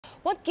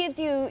What gives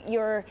you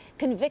your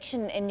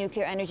conviction in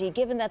nuclear energy,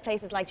 given that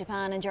places like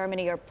Japan and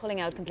Germany are pulling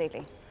out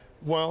completely?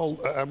 Well,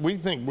 we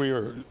think we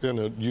are in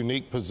a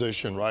unique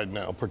position right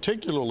now,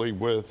 particularly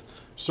with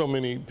so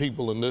many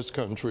people in this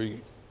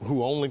country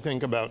who only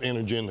think about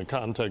energy in the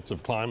context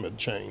of climate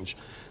change,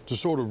 to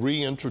sort of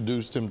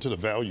reintroduce them to the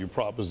value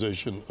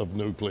proposition of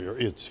nuclear.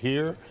 It's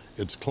here,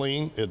 it's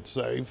clean, it's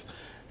safe,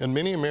 and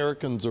many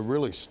Americans are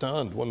really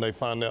stunned when they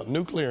find out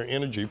nuclear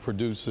energy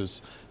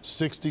produces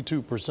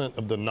 62%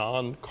 of the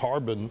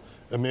non-carbon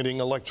emitting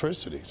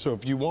electricity. So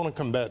if you want to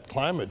combat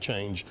climate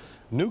change,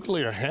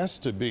 nuclear has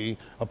to be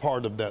a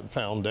part of that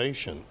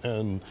foundation.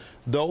 And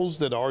those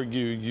that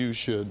argue you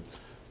should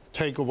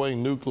take away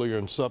nuclear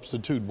and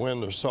substitute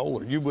wind or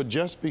solar, you would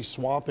just be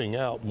swapping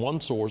out one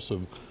source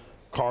of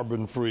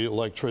carbon-free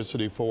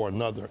electricity for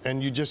another,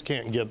 and you just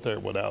can't get there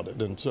without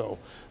it. And so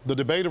the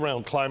debate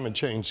around climate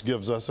change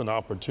gives us an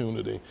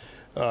opportunity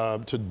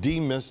to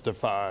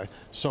demystify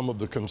some of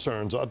the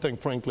concerns I think,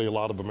 frankly, a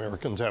lot of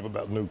Americans have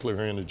about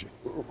nuclear energy.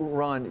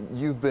 Ron,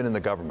 you've been in the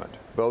government,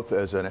 both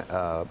as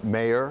a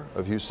mayor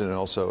of Houston and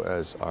also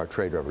as our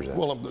trade representative.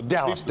 Well,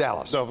 Dallas. Okay,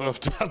 Dallas.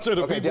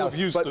 Of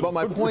Houston. But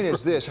my point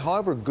is this,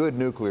 however good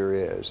nuclear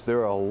is,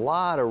 there are a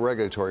lot of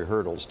regulatory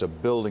hurdles to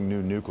building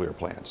new nuclear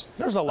plants.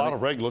 There's a lot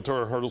of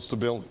regulatory hurdles to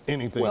build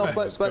anything. Well, in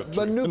this country,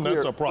 but nuclear, and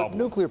that's a problem. But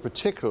nuclear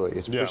particularly,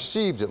 it's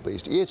perceived at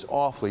least, it's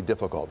awfully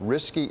difficult,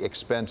 risky,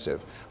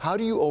 expensive. How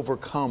do you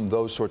overcome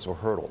those sorts of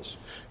hurdles?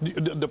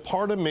 The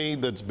part of me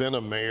that's been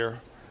a mayor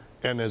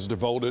and has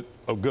devoted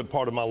a good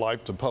part of my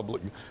life to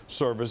public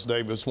service,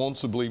 Davis,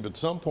 wants to believe at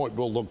some point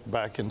we'll look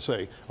back and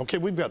say, okay,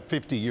 we've got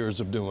 50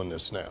 years of doing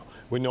this now.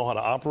 We know how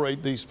to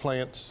operate these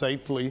plants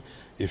safely,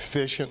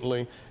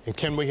 efficiently, and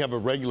can we have a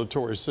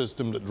regulatory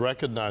system that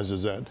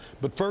recognizes that?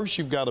 But first,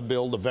 you've got to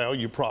build a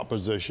value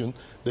proposition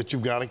that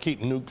you've got to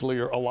keep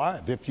nuclear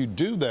alive. If you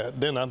do that,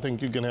 then I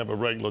think you can have a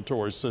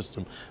regulatory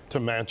system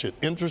to match it.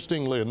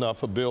 Interestingly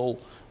enough, a bill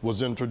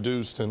was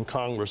introduced in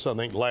Congress, I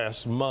think,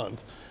 last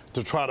month,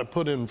 to try to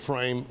put in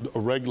frame a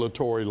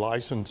regulatory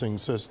licensing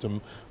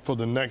system for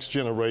the next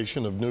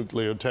generation of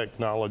nuclear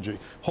technology.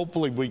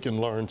 Hopefully we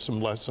can learn some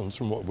lessons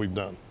from what we've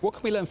done. What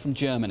can we learn from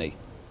Germany?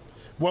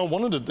 Well,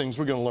 one of the things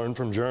we're going to learn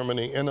from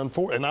Germany, and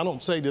I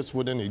don't say this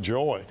with any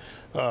joy,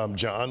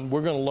 John,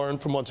 we're going to learn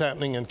from what's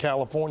happening in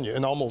California.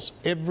 In almost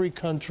every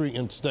country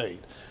and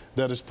state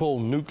that has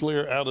pulled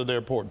nuclear out of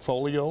their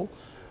portfolio,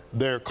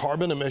 their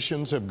carbon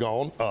emissions have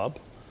gone up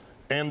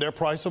and their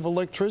price of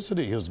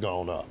electricity has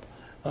gone up.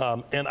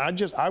 And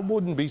I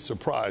wouldn't be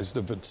surprised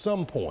if at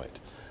some point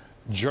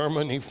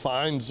Germany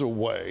finds a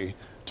way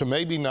to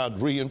maybe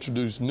not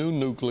reintroduce new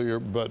nuclear,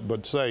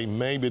 but say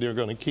maybe they're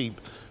going to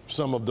keep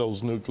some of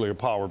those nuclear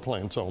power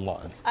plants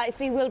online. I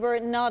see Wilbur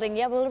nodding.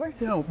 Yeah, Wilbur?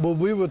 Yeah, well,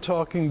 we were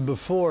talking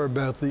before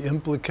about the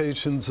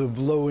implications of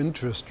low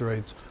interest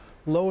rates.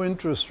 Low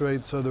interest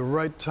rates are the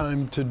right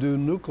time to do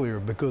nuclear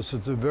because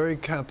it's a very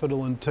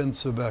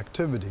capital-intensive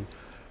activity.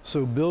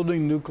 So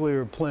building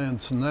nuclear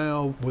plants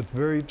now with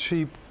very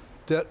cheap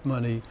debt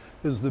money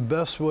is the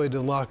best way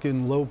to lock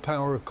in low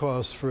power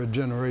costs for a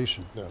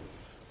generation. Yeah.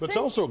 But it's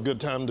also a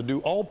good time to do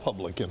all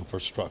public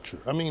infrastructure.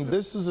 I mean,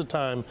 this is a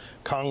time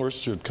Congress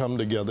should come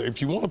together.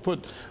 If you want to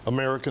put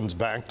Americans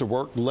back to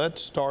work, let's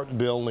start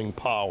building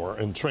power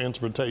and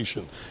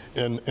transportation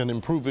and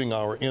improving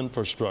our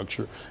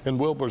infrastructure. And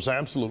Wilbur's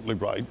absolutely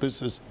right.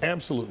 This is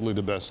absolutely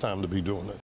the best time to be doing it.